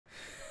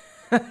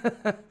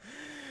Did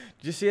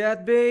you see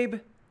that,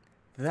 babe?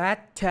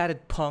 That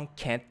tatted punk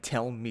can't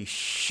tell me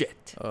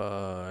shit.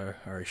 Are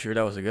you sure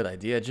that was a good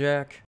idea,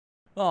 Jack?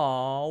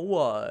 Aw,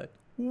 what?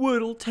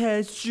 Whittle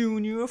Taz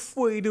Jr.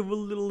 afraid of a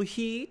little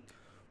heat?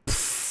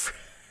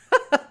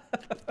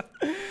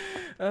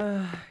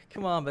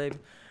 Come on, babe.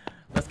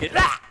 Let's get.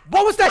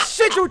 What was that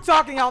shit you were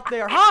talking out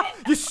there, huh?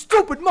 You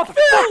stupid motherfucker!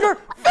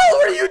 Phil,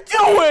 what are you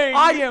doing?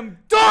 I am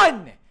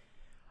done!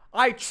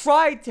 I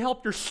tried to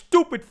help your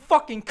stupid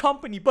fucking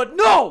company, but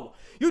no!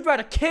 You'd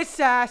rather kiss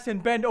ass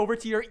and bend over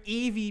to your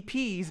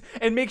EVPs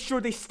and make sure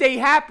they stay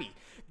happy.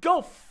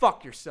 Go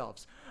fuck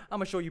yourselves. I'm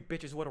gonna show you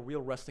bitches what a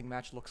real wrestling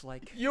match looks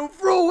like.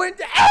 You've ruined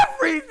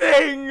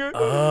everything!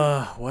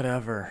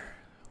 Whatever.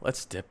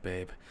 Let's dip,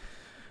 babe.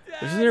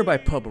 There's a nearby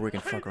pub where we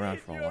can fuck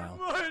around for a while.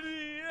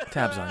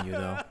 Tabs on you,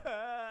 though.